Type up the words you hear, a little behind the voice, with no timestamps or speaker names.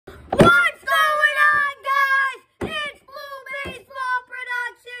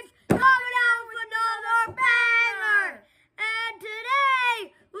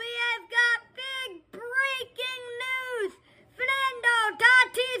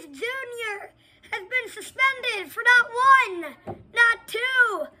Padres for not one, not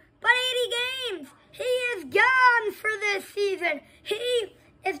two, but 80 games. He is gone for this season. He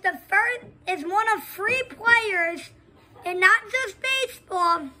is one of 3 players in not just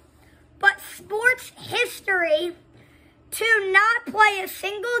baseball, but sports history to not play a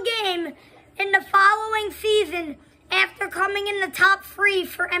single game in the following season after coming in the top 3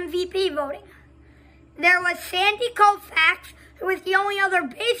 for MVP voting. There was Sandy Koufax, who was the only other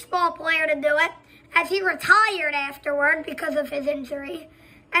baseball player to do it, as he retired afterward because of his injury.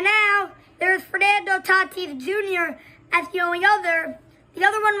 And now there's Fernando Tatis Jr. as the only other. The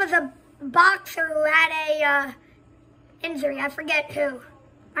other one was a boxer who had a injury. I forget who.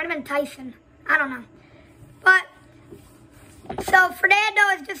 Might have been Tyson. I don't know. But, so Fernando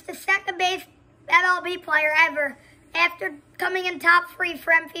is just the second base MLB player ever, after coming in top 3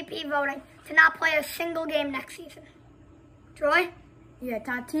 for MVP voting, to not play a single game next season. Troy? Yeah,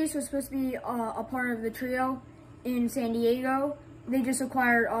 Tatis was supposed to be a part of the trio in San Diego. They just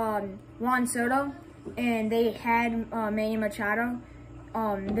acquired Juan Soto, and they had Manny Machado.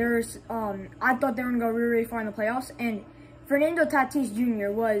 I thought they were going to go really, really far in the playoffs, and Fernando Tatis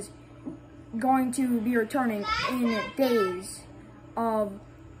Jr. was going to be returning in days of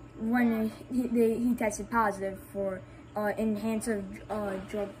when he tested positive for enhancer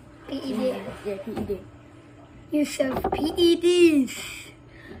drug. PED. Yeah, PED. Use of PEDs.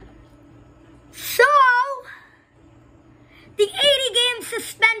 So, the 80-game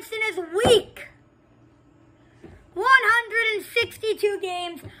suspension is weak. 162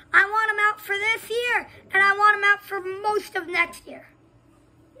 games. I want him out for this year, and I want him out for most of next year.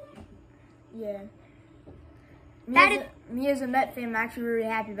 Yeah. Me as a Met fan, I'm actually really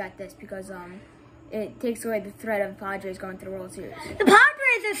happy about this because it takes away the threat of Padres going to the World Series. The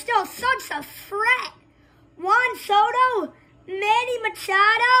Padres are still such a threat. Juan Soto, Manny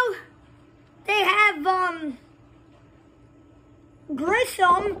Machado, they have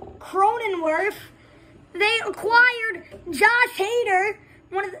Grissom, Cronenworth. They acquired Josh Hader,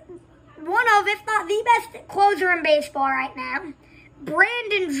 one of, if not the best closer in baseball right now.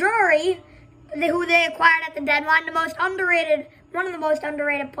 Brandon Drury, who they acquired at the deadline, one of the most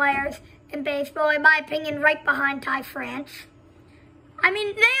underrated players in baseball, in my opinion, right behind Ty France. I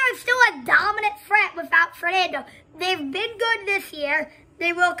mean, they are still a dominant threat without Fernando. They've been good this year.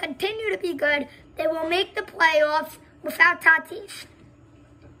 They will continue to be good. They will make the playoffs without Tatis.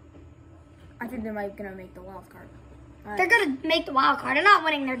 I think they're going to make the wild card. They're going to make the wild card. They're not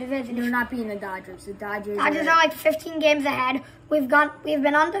winning their division. They're not beating the Dodgers. The Dodgers are like 15 games ahead. We've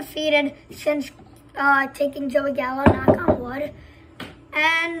been undefeated since taking Joey Gallo, knock on wood.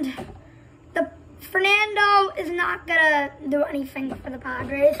 And Fernando is not going to do anything for the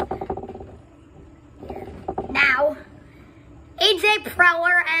Padres. Now, AJ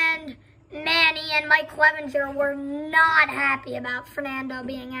Preller and Manny and Mike Clevenger were not happy about Fernando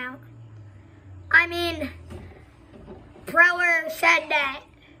being out. I mean, Preller said that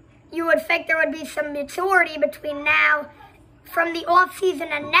you would think there would be some maturity between now, from the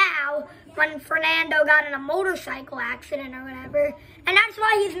offseason and now, when Fernando got in a motorcycle accident or whatever. And that's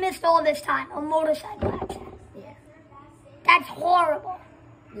why he's missed all this time, a motorcycle accident. Yeah. That's horrible.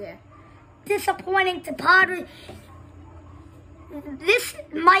 Yeah. Disappointing to Padres. This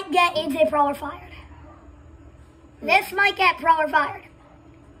might get AJ Preller fired. This might get Preller fired.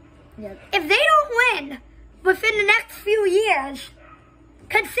 Yep. If they don't win within the next few years,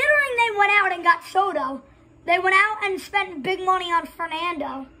 considering they went out and got Soto, they went out and spent big money on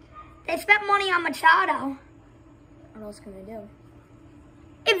Fernando, they spent money on Machado. What else can they do?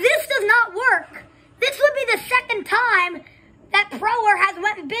 If this does not work, this would be the second time that Preller has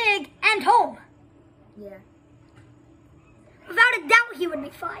went big and home. Yeah. Without a doubt, he would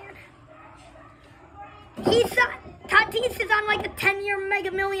be fired. Tatis is on like a 10-year mega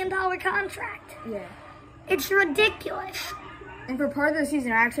million-dollar contract. Yeah. It's ridiculous. And for part of the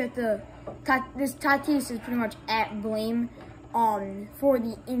season, I actually have to. This Tatis is pretty much at blame for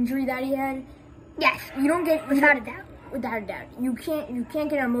the injury that he had. Yes, you don't get without a doubt. Without a doubt, you can't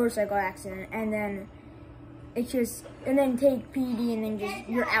get in a motorcycle accident and then take PED and then just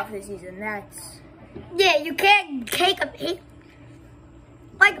you're out for the season. That's you can't take a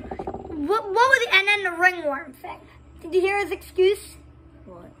like what was it? And then the ringworm thing. Did you hear his excuse?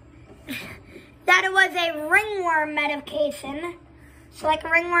 What? That it was a ringworm medication. So like a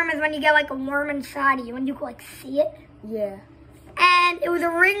ringworm is when you get like a worm inside of you and you can like see it. Yeah. And it was a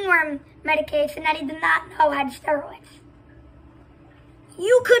ringworm medication that he did not know had steroids.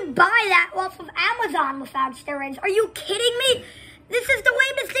 You could buy that off of Amazon without steroids. Are you kidding me? This is the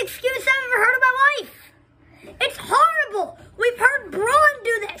lamest excuse I've ever heard in my life. It's horrible. We've heard Braun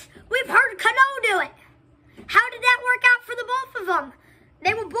do this. We've heard Cano do it. How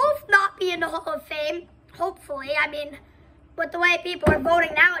Hall of Fame, hopefully. I mean, with the way people are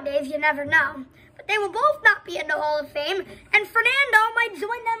voting nowadays, you never know. But they will both not be in the Hall of Fame, and Fernando might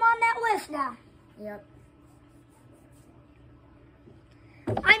join them on that list now. Yep.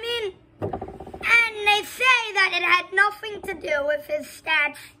 I mean, and they say that it had nothing to do with his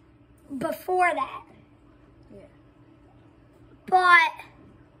stats before that. Yeah. But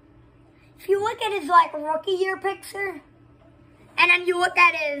if you look at his rookie year picture, and then you look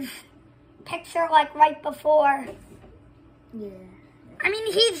at his picture right before, Yeah. I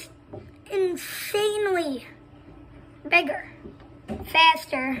mean, he's insanely bigger,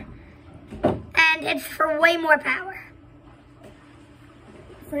 faster, and it's for way more power.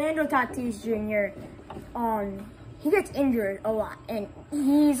 Fernando Tatis Jr., he gets injured a lot, and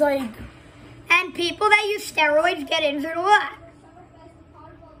he's like... And people that use steroids get injured a lot.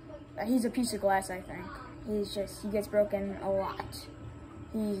 He's a piece of glass, I think. He gets broken a lot.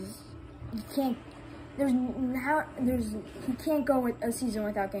 He can't go with a season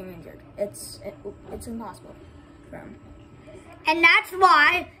without getting injured. It's impossible for him. And that's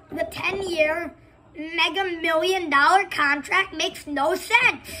why the 10-year mega $1 million contract makes no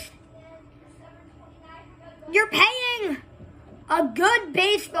sense. You're paying a good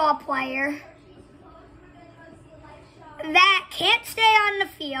baseball player that can't stay on the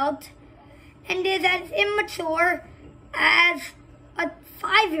field and is as immature as a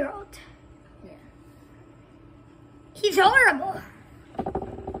 5-year-old. Yeah. He's horrible.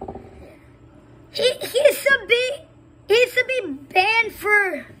 He should be banned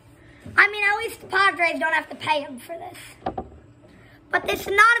for... I mean, at least the Padres don't have to pay him for this. But they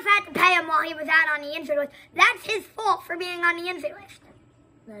should not have had to pay him while he was out on the injured list. That's his fault for being on the injured list.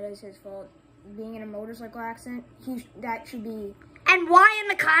 That is his fault. Being in a motorcycle accident, that should be... And why in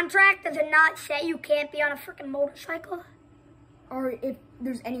the contract does it not say you can't be on a freaking motorcycle? Or if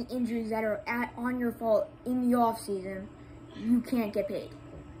there's any injuries that are on your fault in the off season, you can't get paid.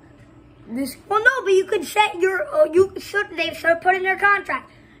 Well, no, but you could say they should put in their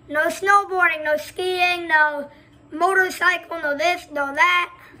contract. No snowboarding, no skiing, no motorcycle, no this, no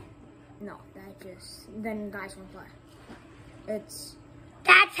that. No, then guys won't play. That's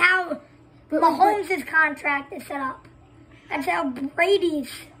how Mahomes' contract is set up. That's how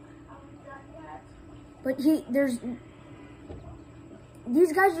Brady's. But these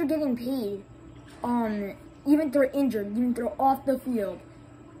guys are getting paid, even if they're injured, even if they're off the field.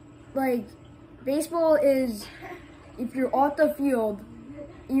 Like, baseball is, if you're off the field,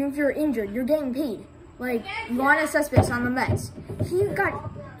 even if you're injured, you're getting paid. Like, Ron Cespedes on the Mets. He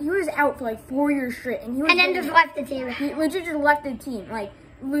was out for 4 years straight. And then just left the team. He legit just left the team.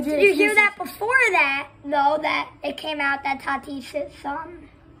 Legit. Did you hear that before that, though, that it came out that Tatis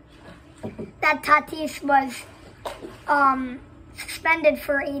was suspended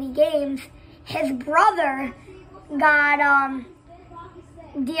for 80 games? His brother got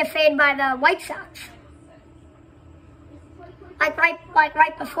DFA'd by the White Sox.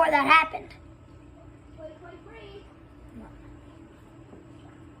 Right before that happened.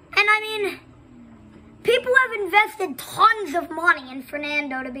 And I mean, people have invested tons of money in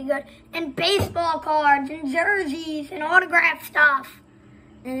Fernando to be good, and baseball cards, and jerseys, and autograph stuff.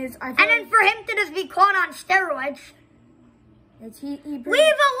 And then for him to just be caught on steroids. Leave a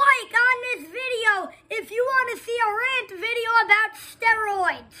like on this video if you want to see a rant video about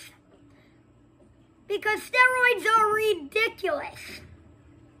steroids. Because steroids are ridiculous.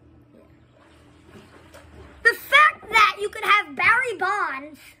 The fact that you could have Barry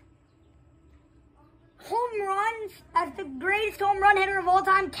Bonds home runs as the greatest home run hitter of all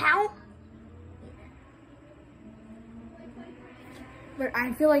time count. But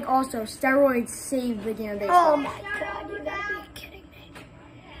I feel like also steroids save the game of baseball. Oh my God, you gotta be kidding me.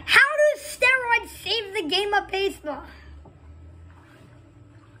 How do steroids save the game of baseball?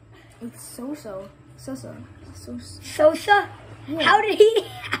 It's Sosa? Yeah. How did he?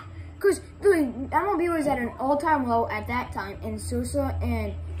 Because the MLB was at an all-time low at that time, and Sosa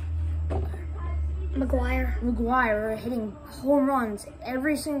and McGuire were hitting home runs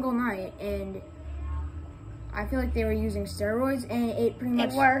every single night, and I feel like they were using steroids, and it pretty much...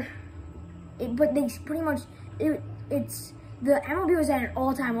 They were. But they pretty much... The MLB was at an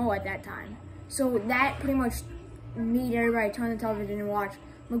all-time low at that time, so that pretty much made everybody turn the television and watch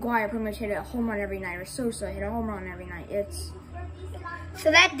McGuire pretty much hit a home run every night, or Sosa hit a home run every night.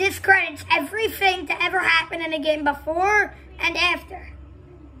 So that discredits everything to ever happen in a game before and after.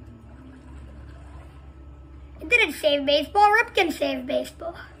 It didn't save baseball. Ripken saved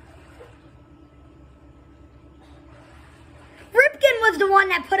baseball. Ripken was the one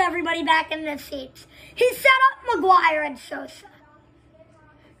that put everybody back in their seats. He set up McGuire and Sosa.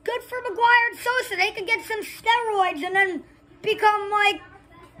 good for McGuire and Sosa. They could get some steroids and then become like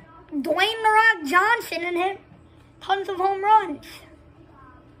Dwayne "The Rock" Johnson and hit tons of home runs.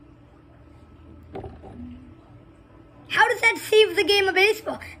 How does that save the game of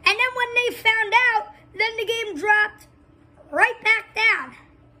baseball? And then when they found out, then the game dropped right back down.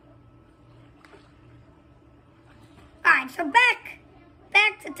 All right, so back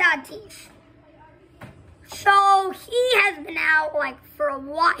to Tatis. So he has been out like for a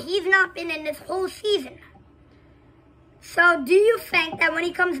while. He's not been in this whole season. So do you think that when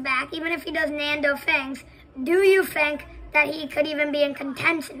he comes back, even if he does Nando things, do you think that he could even be in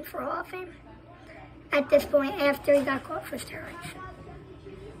contention for Hall of Fame at this point after he got caught for steroids?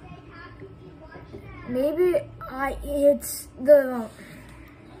 Maybe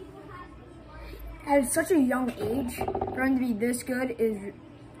at such a young age, for him to be this good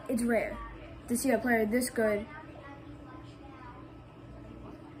it's rare to see a player this good.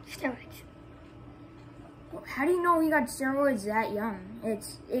 Steroids. How do you know he got steroids that young?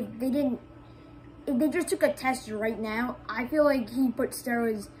 If they just took a test right now, I feel like he put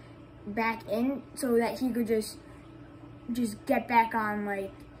steroids back in so that he could just get back on,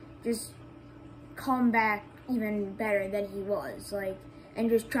 like, just come back even better than he was, like, and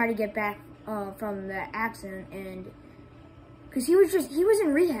just try to get back from the accident. And because he was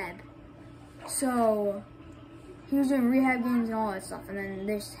in rehab, so he was doing rehab games and all that stuff, and then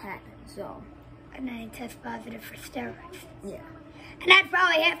this happened. So and then he tests positive for steroids. yeah. And that's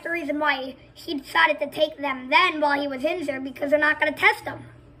probably half the reason why he decided to take them then while he was injured, because they're not going to test him.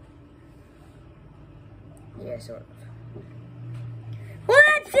 Yeah, sort of. Well,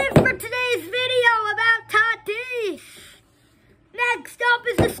 that's it for today's video about Tatis. Next up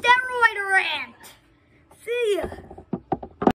is the